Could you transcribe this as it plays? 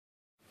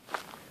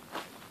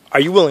Are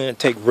you willing to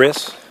take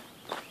risks?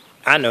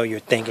 I know you're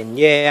thinking,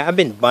 yeah, I've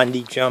been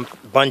bungee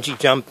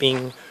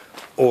jumping,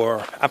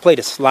 or I played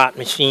the slot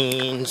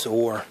machines,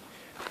 or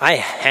I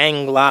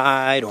hang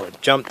glide, or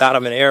jumped out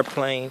of an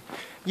airplane.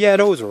 Yeah,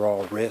 those are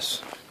all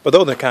risks, but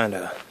those are kind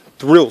of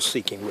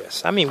thrill-seeking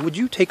risks. I mean, would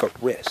you take a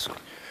risk?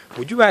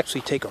 Would you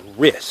actually take a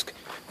risk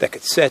that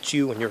could set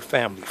you and your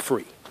family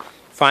free,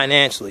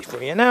 financially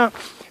free? And now,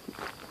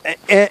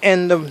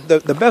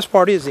 the best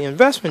part is the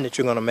investment that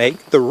you're going to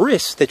make, the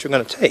risk that you're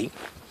going to take,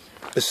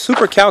 is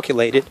super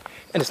calculated,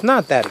 and it's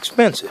not that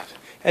expensive.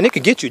 And it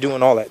could get you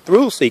doing all that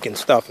thrill-seeking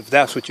stuff if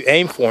that's what you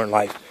aim for in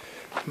life.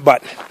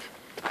 But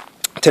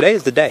today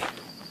is the day.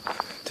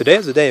 Today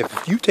is the day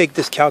if you take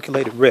this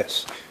calculated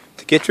risk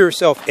to get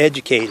yourself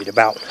educated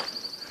about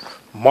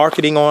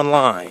marketing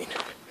online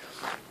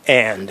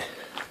and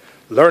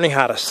learning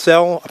how to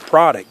sell a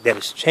product that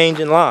is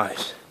changing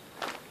lives.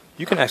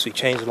 You can actually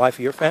change the life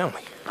of your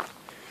family.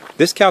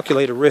 This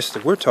calculated risk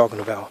that we're talking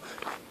about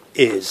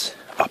is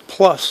a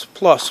plus,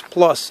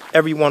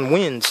 everyone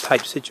wins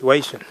type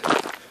situation.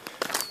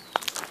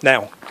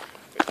 Now,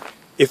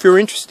 if you're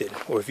interested,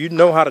 or if you'd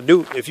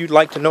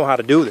like to know how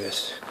to do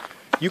this,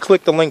 you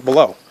click the link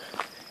below,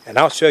 and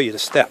I'll show you the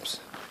steps.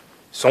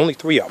 It's only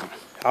 3 of them.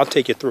 I'll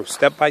take you through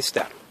step by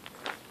step.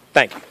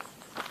 Thank you.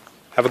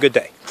 Have a good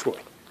day.